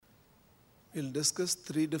We'll discuss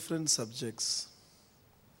three different subjects.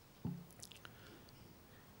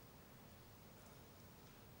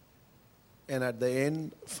 And at the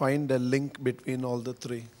end, find a link between all the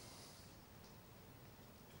three.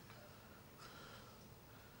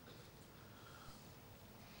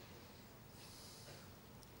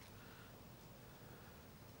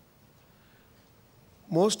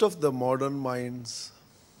 Most of the modern minds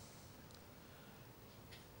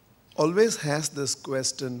always has this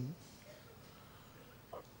question: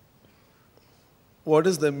 what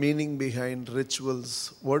is the meaning behind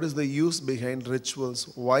rituals? What is the use behind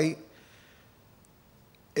rituals? Why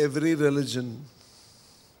every religion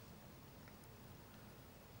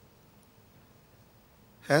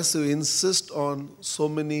has to insist on so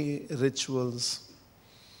many rituals?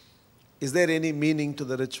 Is there any meaning to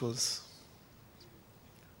the rituals?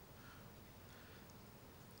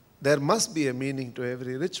 There must be a meaning to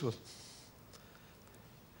every ritual.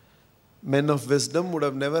 Men of wisdom would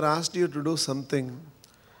have never asked you to do something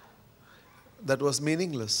that was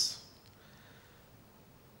meaningless.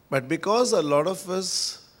 But because a lot of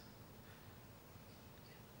us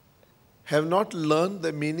have not learned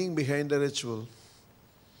the meaning behind a ritual,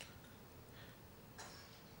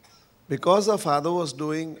 because our father was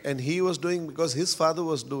doing and he was doing because his father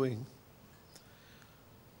was doing,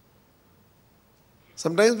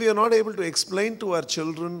 sometimes we are not able to explain to our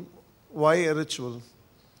children why a ritual.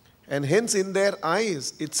 And hence in their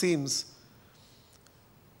eyes, it seems,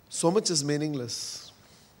 so much is meaningless.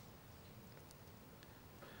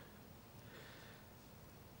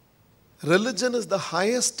 Religion is the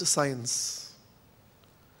highest science.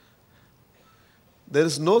 There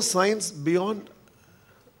is no science beyond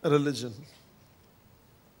religion.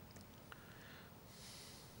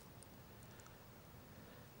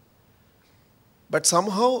 But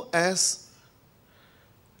somehow, as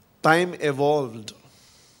time evolved,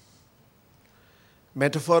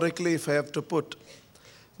 metaphorically, if I have to put,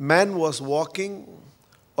 man was walking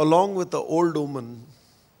along with the old woman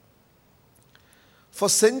for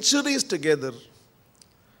centuries together,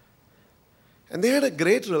 and they had a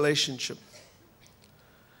great relationship.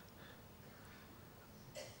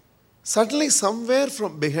 Suddenly, somewhere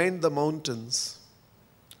from behind the mountains,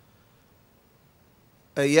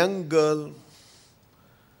 a young girl,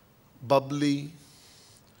 bubbly,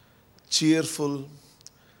 cheerful,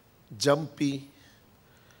 jumpy,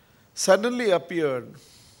 suddenly appeared.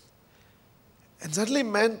 And suddenly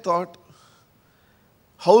man thought,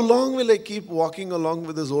 how long will I keep walking along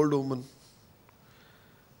with this old woman?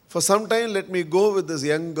 For some time, let me go with this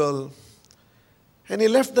young girl. And he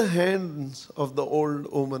left the hands of the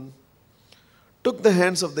old woman, took the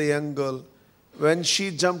hands of the young girl. When she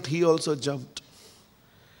jumped, he also jumped.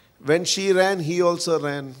 When she ran, he also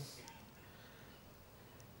ran.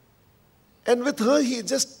 And with her, he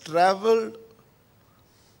just traveled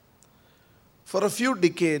for a few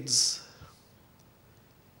decades.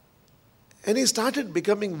 And he started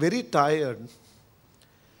becoming very tired.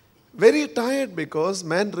 Very tired because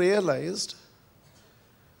man realized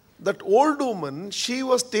that old woman, she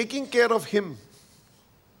was taking care of him.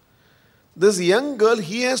 This young girl,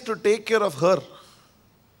 he has to take care of her.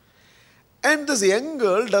 And this young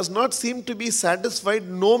girl does not seem to be satisfied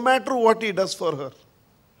no matter what he does for her.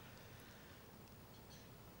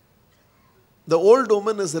 The old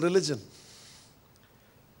woman is religion.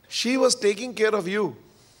 She was taking care of you.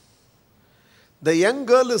 The young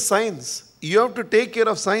girl is science. You have to take care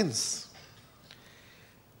of science.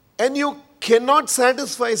 And you cannot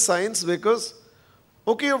satisfy science because,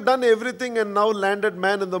 okay, you've done everything and now landed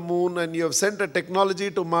man in the moon and you have sent a technology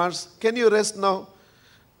to Mars. Can you rest now?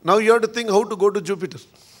 Now you have to think how to go to Jupiter.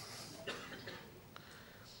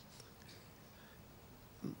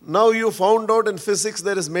 Now you found out in physics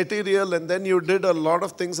there is material, and then you did a lot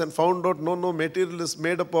of things and found out no, material is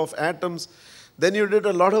made up of atoms. Then you did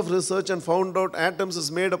a lot of research and found out atoms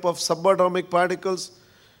is made up of subatomic particles.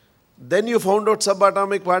 Then you found out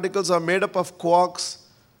subatomic particles are made up of quarks.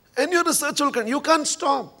 And your research will continue. You can't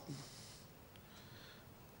stop.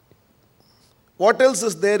 What else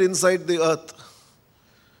is there inside the earth?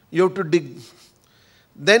 You have to dig.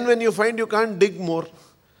 Then when you find you can't dig more,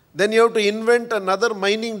 then you have to invent another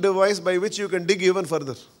mining device by which you can dig even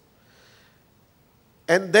further.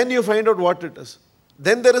 And then you find out what it is.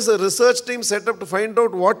 Then there is a research team set up to find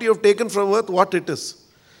out what you have taken from earth, what it is.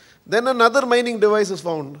 Then another mining device is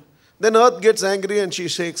found. Then earth gets angry and she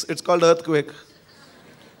shakes. It's called earthquake.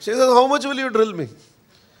 She says, how much will you drill me?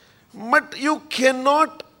 But you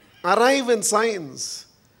cannot arrive in science.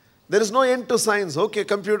 There is no end to science. Okay,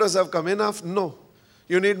 computers have come. Enough? No.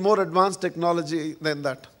 You need more advanced technology than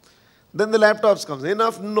that. Then the laptops comes.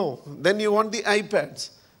 Enough? No. Then you want the iPads.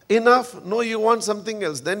 Enough? No, you want something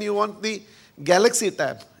else. Then you want the Galaxy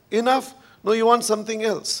tab. Enough? No, you want something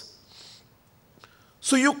else.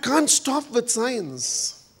 So you can't stop with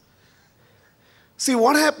science. See,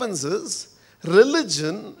 what happens is,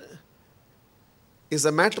 religion is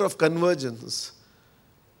a matter of convergence.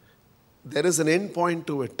 There is an end point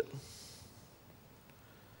to it.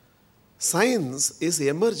 Science is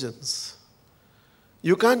emergence.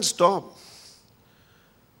 You can't stop.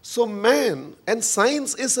 So man, and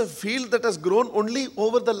science is a field that has grown only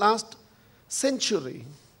over the last century.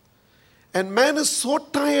 And man is so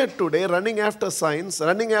tired today running after science,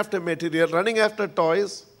 running after material, running after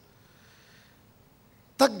toys.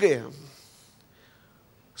 Thak gaya.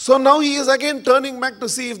 So now he is again turning back to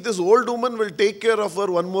see if this old woman will take care of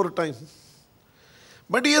her one more time.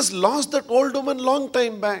 But he has lost that old woman long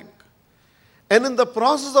time back. And in the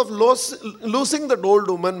process of losing that old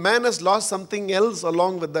woman, man has lost something else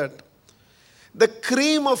along with that. The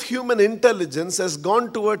cream of human intelligence has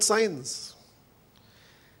gone towards science.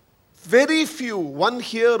 Very few, one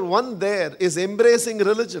here, one there, is embracing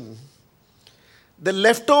religion. The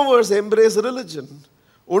leftovers embrace religion.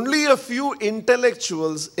 Only a few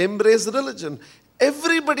intellectuals embrace religion.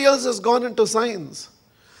 Everybody else has gone into science.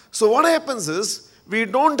 So what happens is, we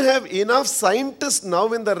don't have enough scientists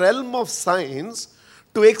now in the realm of science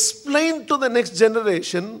to explain to the next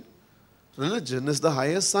generation, religion is the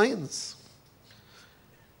highest science.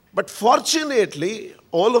 But fortunately,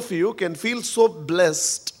 all of you can feel so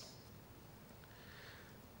blessed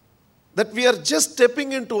that we are just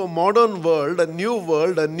stepping into a modern world, a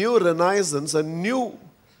new renaissance, a new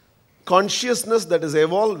consciousness that is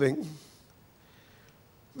evolving,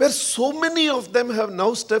 where so many of them have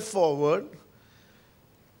now stepped forward,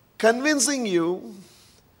 convincing you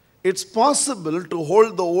it's possible to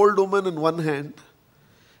hold the old woman in one hand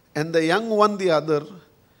and the young one the other.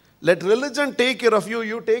 Let religion take care of you,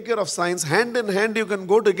 you take care of science. Hand in hand you can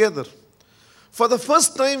go together. For the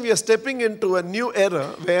first time we are stepping into a new era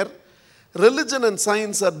where religion and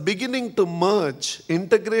science are beginning to merge,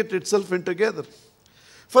 integrate itself in together.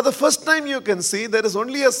 For the first time you can see there is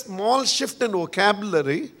only a small shift in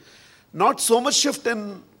vocabulary, not so much shift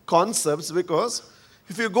in concepts, because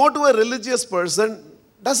if you go to a religious person,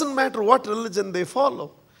 doesn't matter what religion they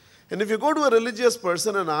follow. And if you go to a religious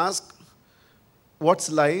person and ask, what's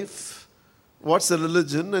life? What's a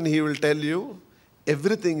religion? And he will tell you,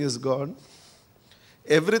 everything is God.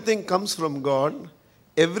 Everything comes from God.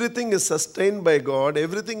 Everything is sustained by God.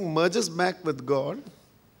 Everything merges back with God.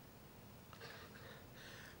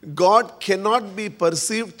 God cannot be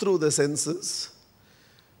perceived through the senses,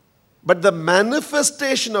 but the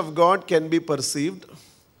manifestation of God can be perceived.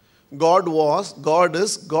 God was, God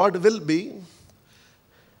is, God will be.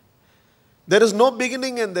 There is no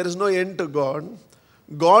beginning and there is no end to God.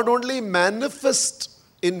 God only manifests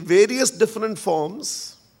in various different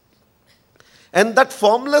forms, and that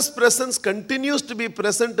formless presence continues to be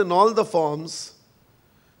present in all the forms.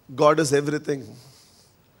 God is everything.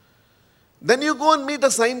 Then you go and meet a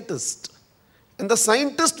scientist, and the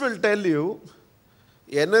scientist will tell you,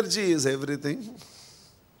 energy is everything.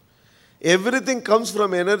 Everything comes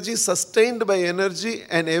from energy, sustained by energy,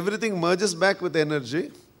 and everything merges back with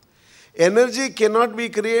energy. Energy cannot be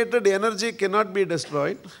created, energy cannot be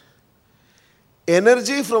destroyed.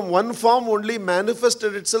 Energy from one form only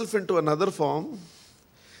manifested itself into another form.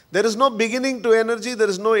 There is no beginning to energy, there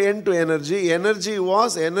is no end to energy. Energy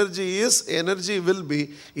was, energy is, energy will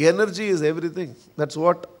be. Energy is everything. That's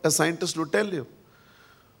what a scientist would tell you.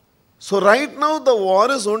 So right now the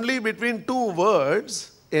war is only between two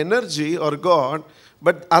words, energy or God,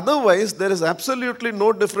 but otherwise there is absolutely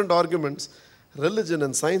no different arguments. Religion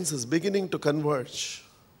and science is beginning to converge.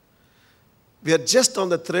 We are just on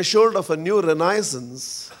the threshold of a new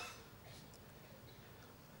renaissance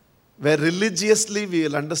where religiously we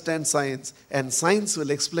will understand science and science will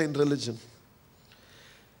explain religion.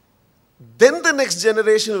 Then the next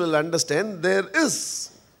generation will understand there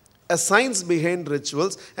is a science behind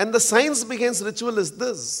rituals, and the science behind ritual is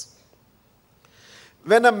this.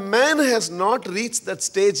 When a man has not reached that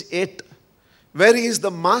stage yet, where he is the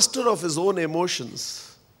master of his own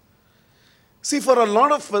emotions. See, for a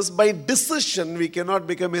lot of us, by decision, we cannot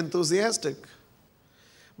become enthusiastic.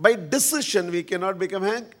 By decision, we cannot become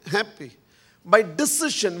happy. By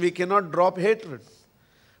decision, we cannot drop hatred.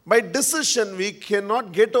 By decision, we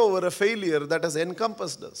cannot get over a failure that has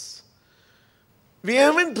encompassed us. We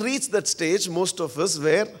haven't reached that stage, most of us,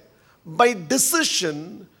 where by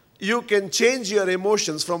decision, you can change your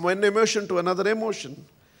emotions from one emotion to another emotion.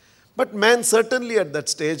 But man certainly at that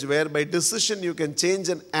stage where by decision you can change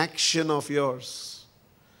an action of yours.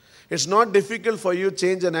 It's not difficult for you to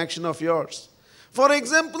change an action of yours. For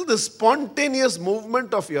example, the spontaneous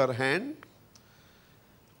movement of your hand,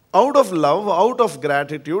 out of love, out of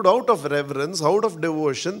gratitude, out of reverence, out of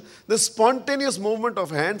devotion, the spontaneous movement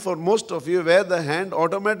of hand for most of you, where the hand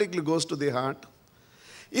automatically goes to the heart,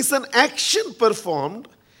 is an action performed.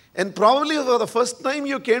 And probably for the first time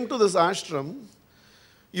you came to this ashram,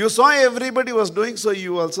 you saw everybody was doing, so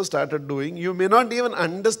you also started doing. You may not even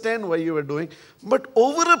understand why you were doing, but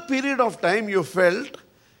over a period of time you felt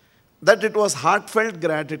that it was heartfelt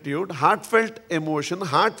gratitude, heartfelt emotion,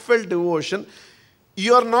 heartfelt devotion.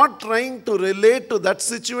 You are not trying to relate to that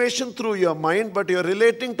situation through your mind, but you are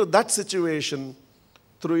relating to that situation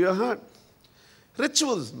through your heart.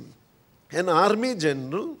 Rituals. An army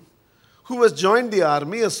general who has joined the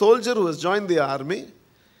army, a soldier who has joined the army,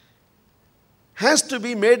 has to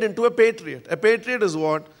be made into a patriot. A patriot is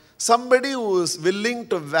what? Somebody who is willing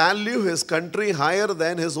to value his country higher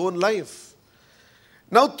than his own life.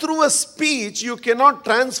 Now, through a speech, you cannot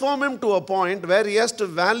transform him to a point where he has to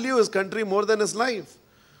value his country more than his life.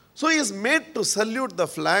 So he is made to salute the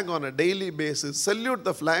flag on a daily basis, salute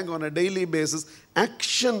the flag on a daily basis,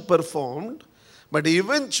 action performed, but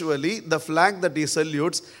eventually the flag that he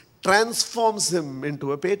salutes transforms him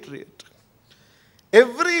into a patriot.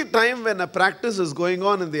 Every time when a practice is going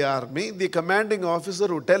on in the army, the commanding officer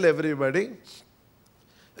will tell everybody,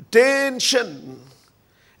 attention,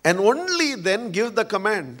 and only then give the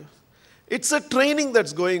command. It's a training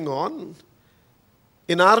that's going on.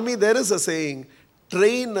 In army there is a saying,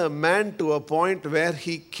 train a man to a point where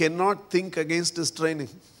he cannot think against his training.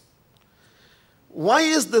 Why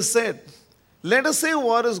is this said? Let us say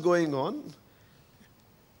war is going on,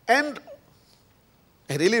 and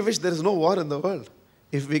I really wish there is no war in the world.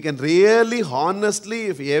 If we can really, honestly,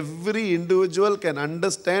 if every individual can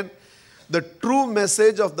understand the true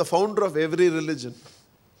message of the founder of every religion,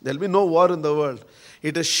 there will be no war in the world.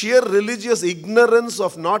 It is sheer religious ignorance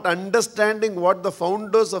of not understanding what the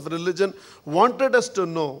founders of religion wanted us to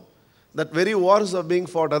know, that very wars are being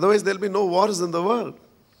fought. Otherwise, there will be no wars in the world.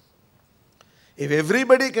 If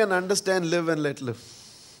everybody can understand live and let live,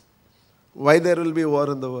 why there will be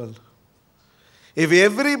war in the world? If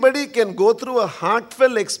everybody can go through a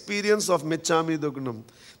heartfelt experience of Michami Dugnam,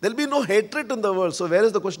 there will be no hatred in the world. So where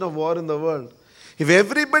is the question of war in the world? If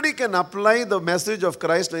everybody can apply the message of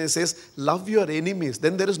Christ when he says, love your enemies,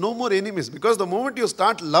 then there is no more enemies. Because the moment you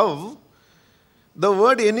start love, the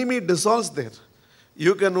word enemy dissolves there.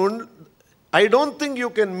 I don't think you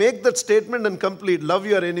can make that statement and complete, love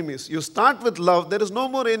your enemies. You start with love, there is no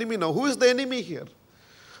more enemy now. Who is the enemy here?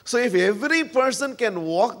 So if every person can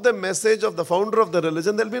walk the message of the founder of the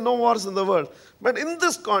religion, there will be no wars in the world. But in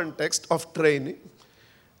this context of training,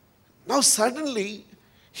 now suddenly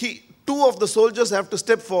two of the soldiers have to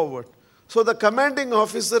step forward. So the commanding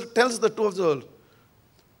officer tells the two of the soldiers,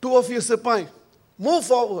 two of you Sipai, move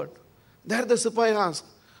forward. There the Sipai asks,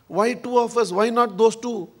 why two of us? Why not those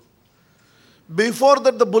two? Before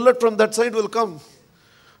that, the bullet from that side will come.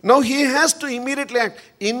 Now he has to immediately act.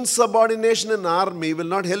 Insubordination in army will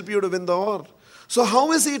not help you to win the war. So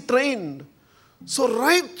how is he trained? So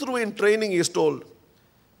right through in training he is told,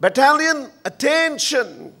 battalion,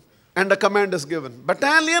 attention, and a command is given.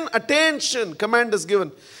 Battalion, attention, command is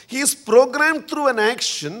given. He is programmed through an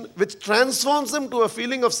action which transforms him to a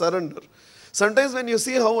feeling of surrender. Sometimes when you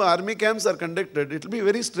see how army camps are conducted, it will be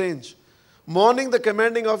very strange. Morning the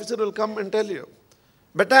commanding officer will come and tell you,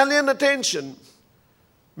 battalion, attention.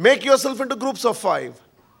 Make yourself into groups of 5.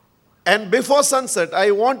 And before sunset,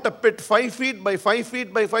 I want a pit 5 feet by 5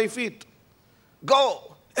 feet by 5 feet.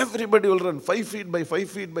 Go. Everybody will run 5 feet by 5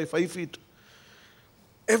 feet by 5 feet.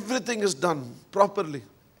 Everything is done properly.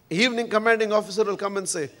 Evening commanding officer will come and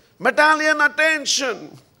say, battalion,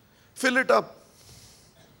 attention. Fill it up.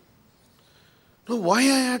 Now, why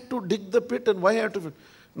I had to dig the pit and why I had to...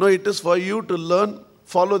 No, it is for you to learn,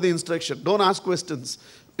 follow the instruction. Don't ask questions.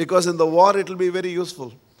 Because in the war, it will be very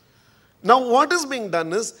useful. Now, what is being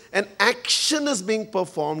done is, an action is being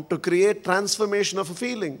performed to create transformation of a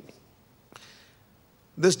feeling.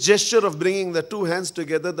 This gesture of bringing the two hands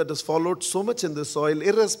together that is followed so much in the soil,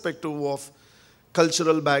 irrespective of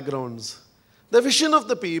cultural backgrounds. The vision of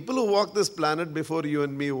the people who walked this planet before you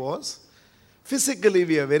and me was, physically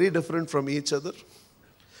we are very different from each other.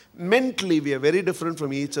 Mentally we are very different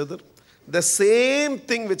from each other. The same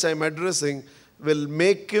thing which I am addressing will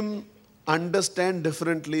make him understand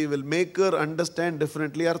differently, will make her understand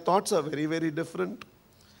differently. Our thoughts are very, very different.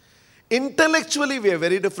 Intellectually, we are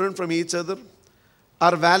very different from each other.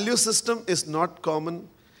 Our value system is not common.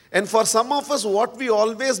 And for some of us, what we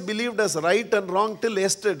always believed as right and wrong till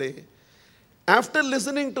yesterday, After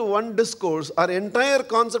listening to one discourse, our entire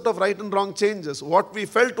concept of right and wrong changes. What we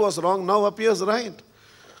felt was wrong now appears right.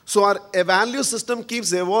 So our value system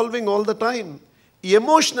keeps evolving all the time.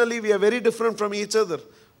 Emotionally, we are very different from each other.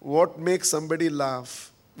 What makes somebody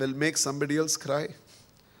laugh will make somebody else cry.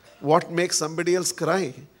 What makes somebody else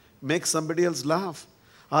cry makes somebody else laugh.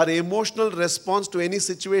 Our emotional response to any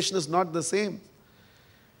situation is not the same.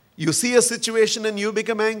 You see a situation and you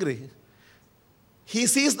become angry. He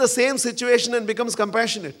sees the same situation and becomes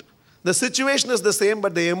compassionate. The situation is the same,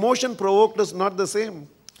 but the emotion provoked is not the same.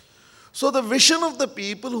 So the vision of the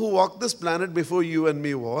people who walked this planet before you and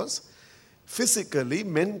me was, physically,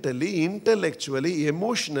 mentally, intellectually,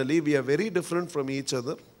 emotionally, we are very different from each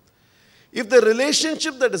other. If the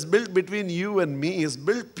relationship that is built between you and me is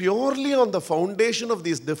built purely on the foundation of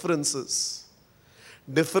these differences,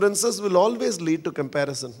 differences will always lead to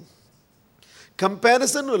comparison.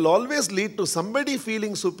 Comparison will always lead to somebody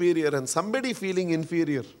feeling superior and somebody feeling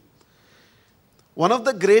inferior. One of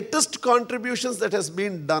the greatest contributions that has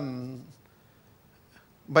been done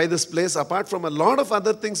by this place, apart from a lot of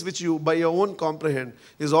other things which you by your own comprehend,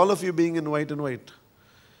 is all of you being in white and white.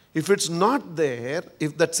 If it's not there,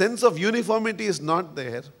 if that sense of uniformity is not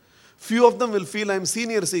there, few of them will feel I'm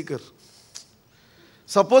senior seeker.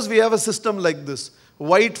 Suppose we have a system like this,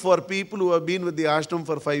 white for people who have been with the ashram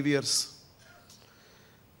for 5 years,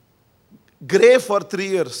 gray for 3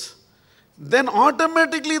 years, then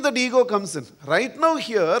automatically that ego comes in. Right now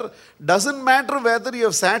here, doesn't matter whether you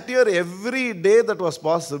have sat here every day that was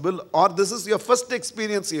possible or this is your first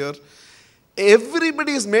experience here,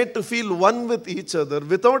 everybody is made to feel one with each other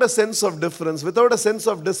without a sense of difference, without a sense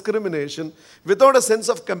of discrimination, without a sense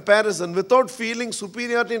of comparison, without feeling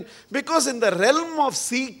superiority. Because in the realm of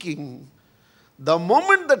seeking, the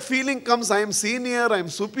moment that feeling comes, I am senior, I am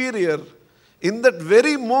superior, in that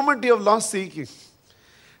very moment you have lost seeking.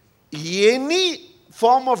 Any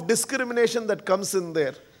form of discrimination that comes in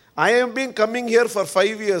there, I have been coming here for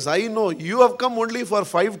 5 years, I know, you have come only for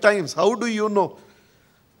 5 times, how do you know?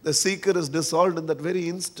 The seeker is dissolved in that very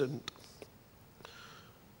instant.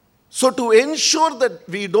 So to ensure that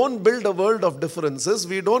we don't build a world of differences,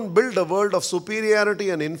 we don't build a world of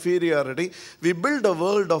superiority and inferiority, we build a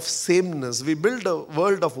world of sameness, we build a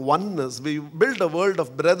world of oneness, we build a world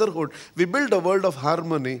of brotherhood, we build a world of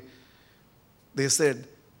harmony. They said,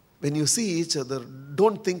 when you see each other,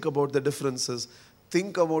 don't think about the differences.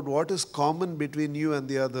 Think about what is common between you and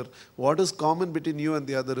the other. What is common between you and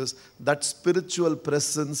the other is that spiritual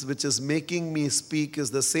presence which is making me speak is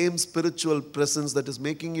the same spiritual presence that is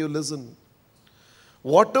making you listen.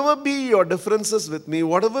 Whatever be your differences with me,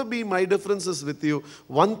 whatever be my differences with you,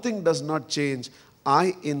 one thing does not change.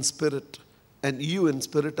 I in spirit and you in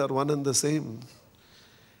spirit are one and the same.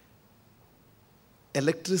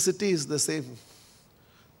 Electricity is the same.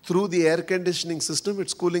 Through the air conditioning system,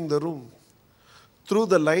 it's cooling the room. Through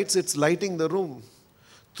the lights, it's lighting the room.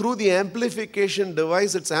 Through the amplification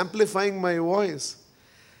device, it's amplifying my voice.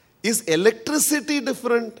 Is electricity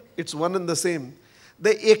different? It's one and the same.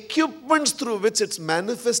 The equipments through which it's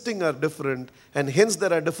manifesting are different, and hence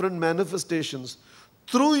there are different manifestations.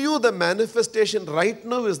 Through you, the manifestation right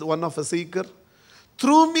now is one of a seeker.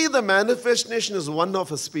 Through me, the manifestation is one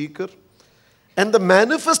of a speaker. And the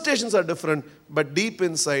manifestations are different, but deep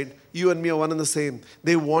inside, you and me are one and the same.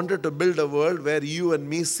 They wanted to build a world where you and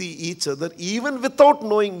me see each other, even without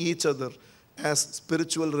knowing each other, as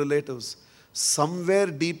spiritual relatives. Somewhere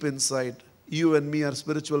deep inside, you and me are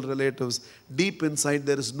spiritual relatives. Deep inside,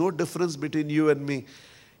 there is no difference between you and me.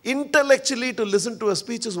 Intellectually, to listen to a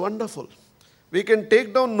speech is wonderful. We can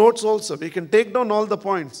take down notes also. We can take down all the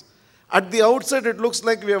points. At the outset, it looks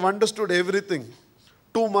like we have understood everything.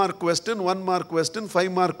 2-mark question, 1-mark question,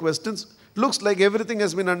 5-mark questions. Looks like everything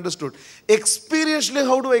has been understood. Experientially,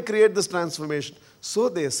 how do I create this transformation? So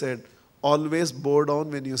they said, always bow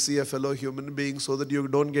down when you see a fellow human being so that you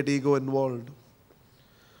don't get ego involved.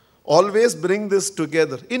 Always bring this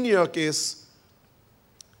together. In your case,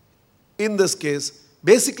 in this case,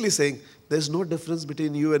 basically saying, there's no difference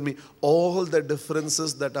between you and me. All the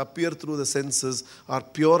differences that appear through the senses are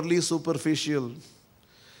purely superficial.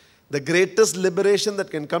 The greatest liberation that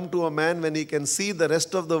can come to a man when he can see the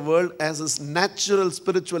rest of the world as his natural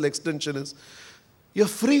spiritual extension is, you're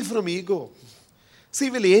free from ego. See,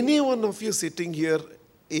 will any one of you sitting here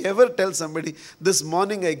ever tell somebody, this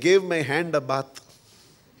morning I gave my hand a bath?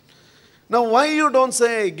 Now, why you don't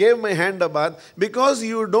say, I gave my hand a bath? Because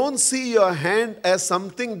you don't see your hand as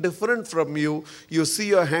something different from you. You see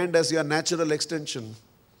your hand as your natural extension.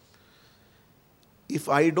 If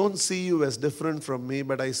I don't see you as different from me,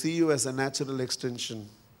 but I see you as a natural extension,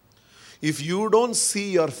 If you don't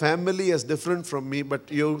see your family as different from me,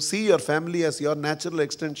 but you see your family as your natural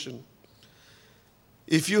extension,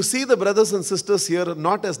 if you see the brothers and sisters here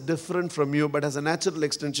not as different from you, but as a natural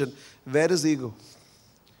extension, where is ego?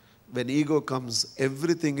 When ego comes,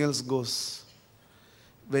 everything else goes.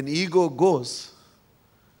 When ego goes,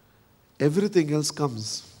 everything else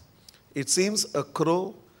comes. It seems a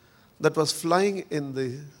crow that was flying in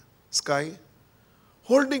the sky,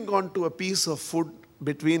 holding on to a piece of food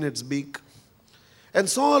between its beak, and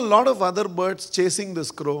saw a lot of other birds chasing this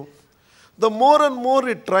crow. The more and more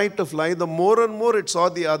it tried to fly, the more and more it saw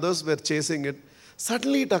the others were chasing it.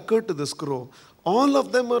 Suddenly it occurred to this crow, all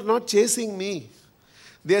of them are not chasing me.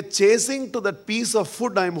 They are chasing to that piece of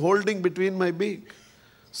food I am holding between my beak.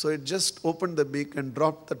 So it just opened the beak and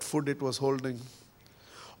dropped that food it was holding.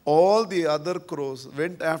 All the other crows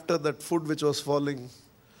went after that food which was falling.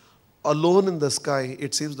 Alone in the sky,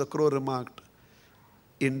 it seems the crow remarked,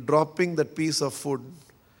 in dropping that piece of food,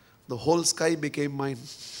 the whole sky became mine.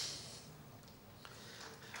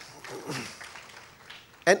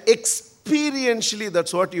 And experientially,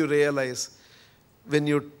 that's what you realize when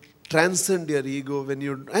you transcend your ego.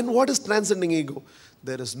 And what is transcending ego?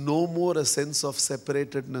 There is no more a sense of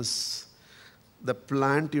separatedness. The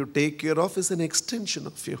plant you take care of is an extension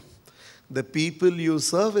of you. The people you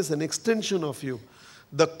serve is an extension of you.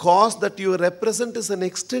 The cause that you represent is an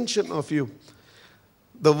extension of you.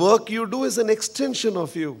 The work you do is an extension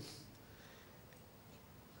of you.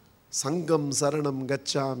 Sangam Saranam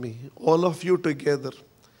Gacchami, all of you together,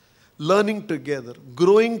 learning together,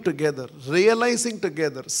 growing together, realizing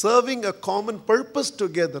together, serving a common purpose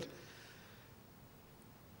together.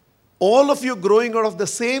 All of you growing out of the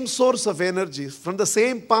same source of energy, from the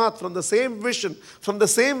same path, from the same vision, from the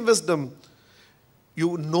same wisdom.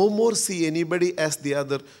 You no more see anybody as the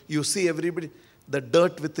other. You see everybody, the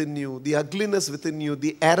dirt within you, the ugliness within you,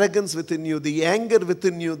 the arrogance within you, the anger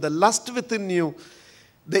within you, the lust within you,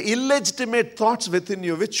 the illegitimate thoughts within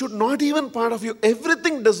you, which should not even part of you.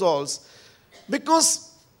 Everything dissolves.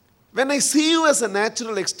 Because when I see you as a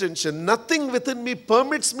natural extension, nothing within me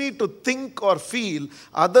permits me to think or feel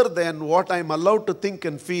other than what I'm allowed to think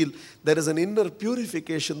and feel. There is an inner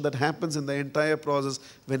purification that happens in the entire process.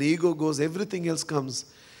 When ego goes, everything else comes.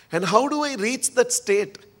 And how do I reach that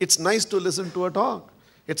state? It's nice to listen to a talk.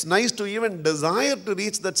 It's nice to even desire to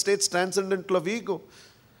reach that state transcendental of ego.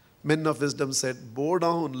 Men of wisdom said, bow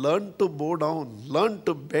down, learn to bow down, learn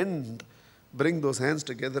to bend. Bring those hands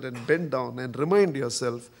together and bend down and remind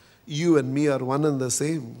yourself, you and me are one and the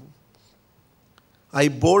same. I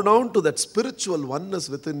bow down to that spiritual oneness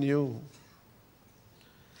within you.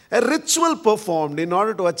 A ritual performed in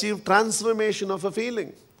order to achieve transformation of a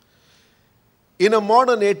feeling. In a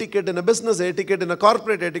modern etiquette, in a business etiquette, in a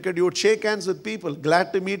corporate etiquette, you would shake hands with people.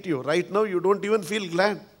 Glad to meet you. Right now, you don't even feel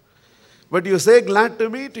glad. But you say, glad to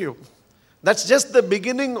meet you. That's just the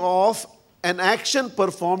beginning of an action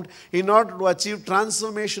performed in order to achieve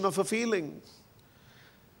transformation of a feeling.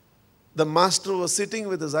 The master was sitting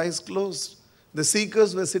with his eyes closed. The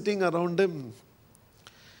seekers were sitting around him.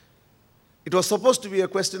 It was supposed to be a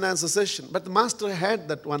question and answer session, but the master had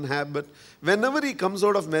that one habit. Whenever he comes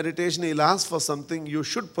out of meditation, he'll ask for something you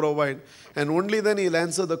should provide, and only then he'll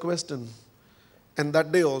answer the question. And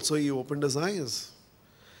that day also he opened his eyes.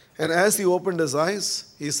 And as he opened his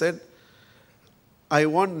eyes, he said, I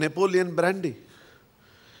want Napoleon brandy.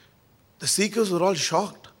 The seekers were all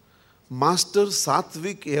shocked. Master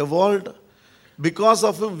Satvik evolved. Because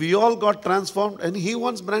of him, we all got transformed, and he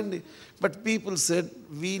wants brandy. But people said,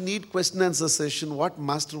 we need question and answer session. What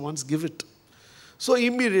master wants, give it. So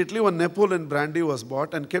immediately one Napoleon brandy was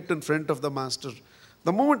bought and kept in front of the master.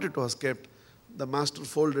 The moment it was kept, the master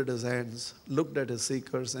folded his hands, looked at his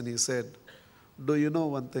seekers, and he said, do you know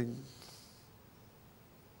one thing?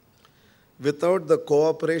 Without the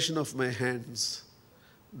cooperation of my hands,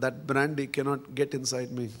 that brandy cannot get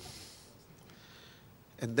inside me.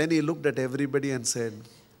 And then he looked at everybody and said,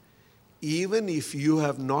 even if you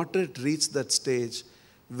have not yet reached that stage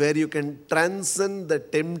where you can transcend the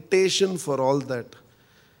temptation for all that,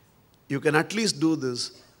 you can at least do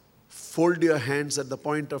this. Fold your hands at the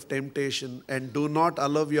point of temptation and do not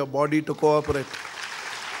allow your body to cooperate.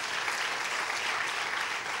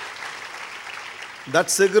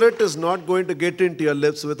 That cigarette is not going to get into your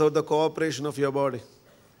lips without the cooperation of your body.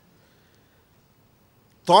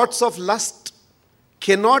 Thoughts of lust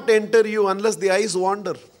cannot enter you unless the eyes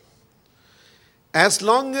wander. As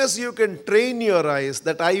long as you can train your eyes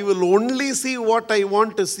that I will only see what I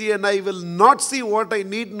want to see and I will not see what I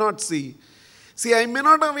need not see. See, I may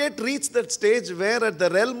not have yet reached that stage where at the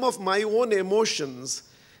realm of my own emotions,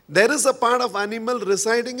 There is a part of animal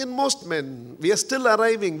residing in most men. We are still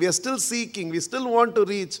arriving. We are still seeking. We still want to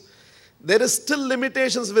reach. There is still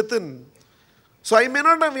limitations within. So I may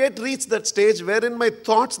not have yet reached that stage where in my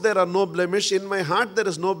thoughts there are no blemish, in my heart there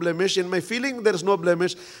is no blemish, in my feeling there is no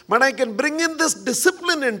blemish. But I can bring in this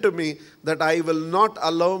discipline into me that I will not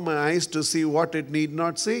allow my eyes to see what it need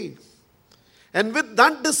not see. And with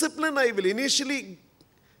that discipline, I will initially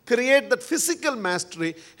create that physical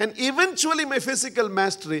mastery, and eventually my physical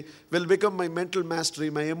mastery will become my mental mastery,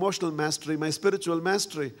 my emotional mastery, my spiritual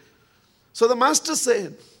mastery. So the Master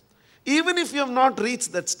said, even if you have not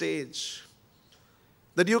reached that stage,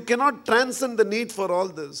 that you cannot transcend the need for all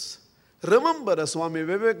this, remember as Swami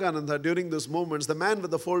Vivekananda during those moments, the man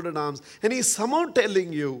with the folded arms, and he's somehow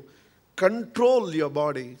telling you, control your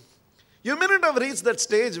body. You may not have reached that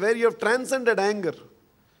stage where you have transcended anger.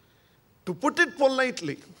 To put it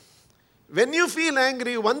politely, when you feel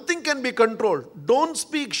angry, one thing can be controlled. Don't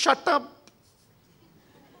speak, shut up.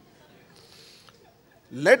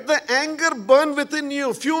 Let the anger burn within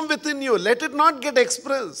you, fume within you. Let it not get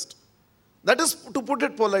expressed. That is to put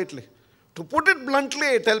it politely. To put it bluntly,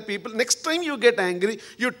 I tell people, next time you get angry,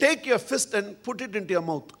 you take your fist and put it into your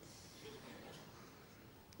mouth.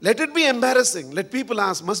 Let it be embarrassing. Let people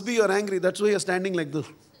ask, must be you're angry, that's why you're standing like this.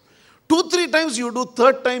 2-3 times you do,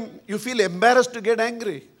 third time you feel embarrassed to get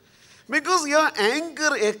angry. Because your anger,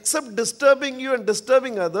 except disturbing you and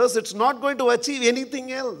disturbing others, it's not going to achieve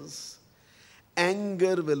anything else.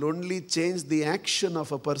 Anger will only change the action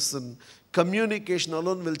of a person. Communication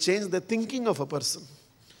alone will change the thinking of a person.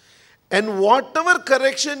 And whatever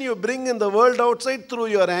correction you bring in the world outside through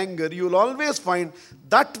your anger, you will always find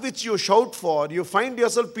that which you shout for, you find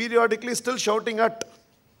yourself periodically still shouting at.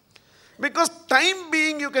 Because time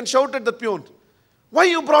being, you can shout at the peon. Why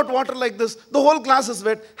you brought water like this? The whole glass is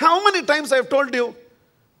wet. How many times I have told you?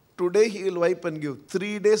 Today he will wipe and give.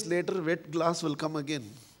 3 days later, wet glass will come again.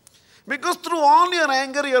 Because through all your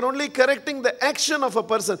anger, you are only correcting the action of a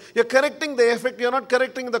person. You are correcting the effect. You are not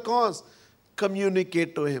correcting the cause.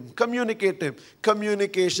 Communicate to him. Communicate to him.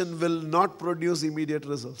 Communication will not produce immediate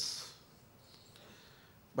results.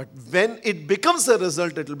 But when it becomes a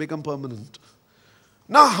result, it will become permanent.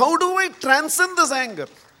 Now, how do I transcend this anger?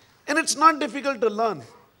 And it's not difficult to learn.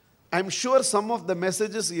 I'm sure some of the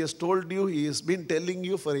messages he has told you, he has been telling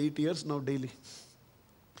you for 8 years now daily.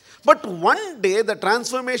 But one day the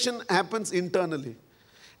transformation happens internally.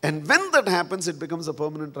 And when that happens, it becomes a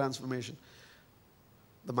permanent transformation.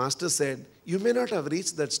 The Master said, you may not have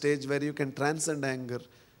reached that stage where you can transcend anger,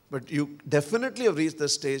 but you definitely have reached the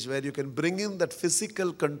stage where you can bring in that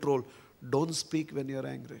physical control. Don't speak when you're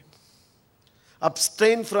angry.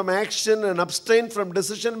 Abstain from action and abstain from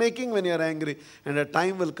decision making when you're angry. And a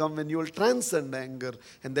time will come when you will transcend anger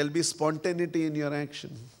and there'll be spontaneity in your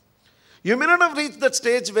action. You may not have reached that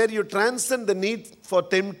stage where you transcend the need for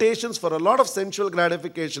temptations for a lot of sensual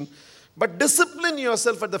gratification, but discipline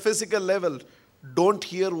yourself at the physical level. Don't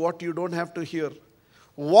hear what you don't have to hear.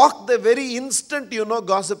 Walk the very instant you know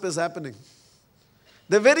gossip is happening.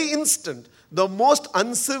 The very instant. The most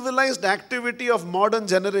uncivilized activity of modern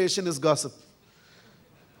generation is gossip.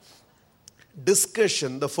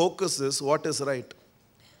 Discussion, the focus is what is right.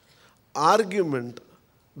 Argument,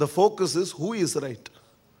 the focus is who is right.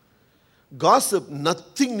 Gossip,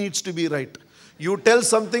 nothing needs to be right. You tell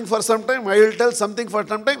something for some time, I will tell something for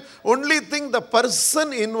some time. Only thing, the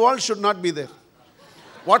person involved should not be there.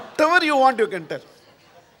 Whatever you want, you can tell.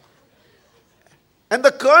 And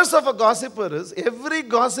the curse of a gossiper is, every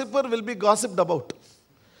gossiper will be gossiped about.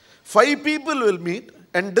 5 people will meet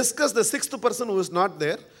and discuss the 6th person who is not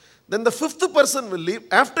there. Then the 5th person will leave.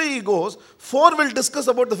 After he goes, 4 will discuss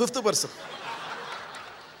about the 5th person.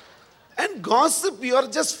 And gossip, you are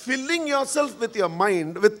just filling yourself with your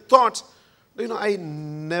mind, with thoughts. You know, I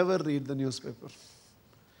never read the newspaper.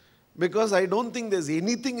 Because I don't think there's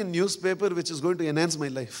anything in newspaper which is going to enhance my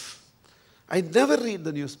life. I never read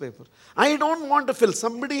the newspaper. I don't want to feel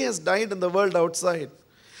somebody has died in the world outside.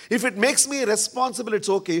 If it makes me responsible, it's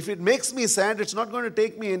okay. If it makes me sad, it's not going to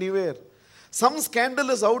take me anywhere. Some scandal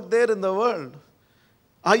is out there in the world.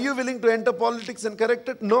 Are you willing to enter politics and correct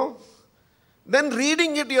it? No. Then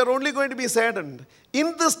reading it, you're only going to be saddened.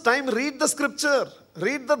 In this time, read the scripture.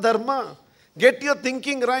 Read the dharma. Get your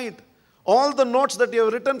thinking right. All the notes that you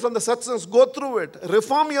have written from the satsangs, go through it.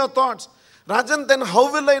 Reform your thoughts. Rajan, then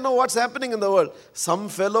how will I know what's happening in the world? Some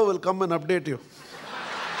fellow will come and update you.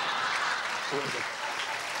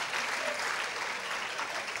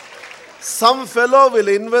 Some fellow will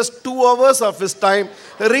invest 2 hours of his time,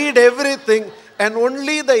 read everything, and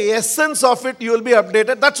only the essence of it you will be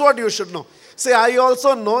updated. That's what you should know. See, I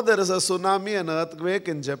also know there is a tsunami and earthquake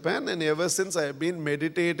in Japan, and ever since I have been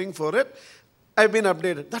meditating for it, I've been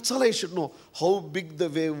updated. That's all I should know. How big the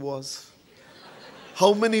wave was.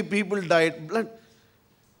 How many people died.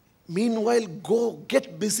 Meanwhile, go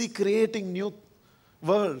get busy creating new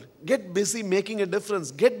world. Get busy making a difference.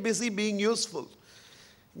 Get busy being useful.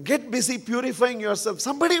 Get busy purifying yourself.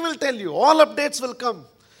 Somebody will tell you. All updates will come.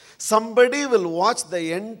 Somebody will watch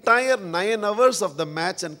the entire 9 hours of the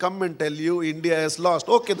match and come and tell you India has lost.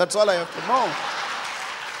 Okay, that's all I have to know.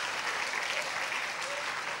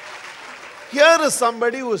 Here is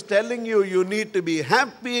somebody who is telling you you need to be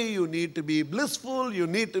happy, you need to be blissful, you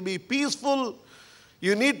need to be peaceful,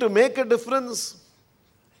 you need to make a difference.